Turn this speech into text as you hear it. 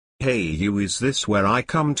Hey you, is this where I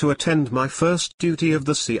come to attend my first duty of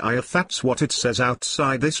the CIA? If that's what it says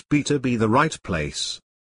outside this better be the right place.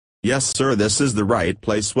 Yes sir, this is the right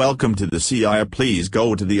place. Welcome to the CIA. Please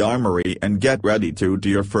go to the armory and get ready to do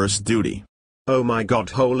your first duty. Oh my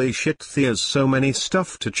god, holy shit, there's so many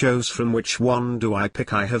stuff to choose from. Which one do I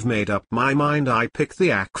pick? I have made up my mind. I pick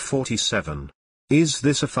the AK-47. Is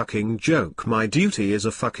this a fucking joke? My duty is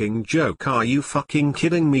a fucking joke. Are you fucking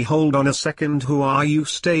kidding me? Hold on a second, who are you?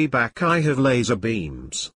 Stay back, I have laser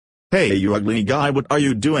beams. Hey you ugly guy, what are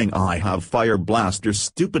you doing? I have fire blast. Your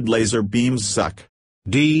stupid laser beams suck.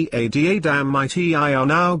 Da damn mighty, I are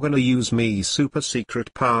now gonna use me super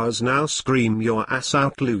secret powers. Now scream your ass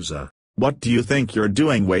out, loser. What do you think you're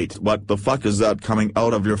doing? Wait, what the fuck is that coming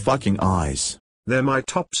out of your fucking eyes? They're my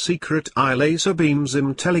top secret eye laser beams.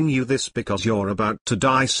 I'm telling you this because you're about to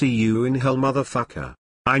die. See you in hell, motherfucker.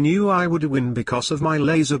 I knew I would win because of my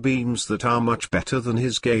laser beams that are much better than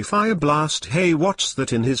his gay fire blast. Hey, what's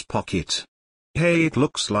that in his pocket? Hey, it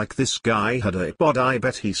looks like this guy had a iPod. I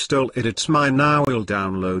bet he stole it. It's mine now. I'll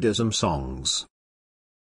download some songs.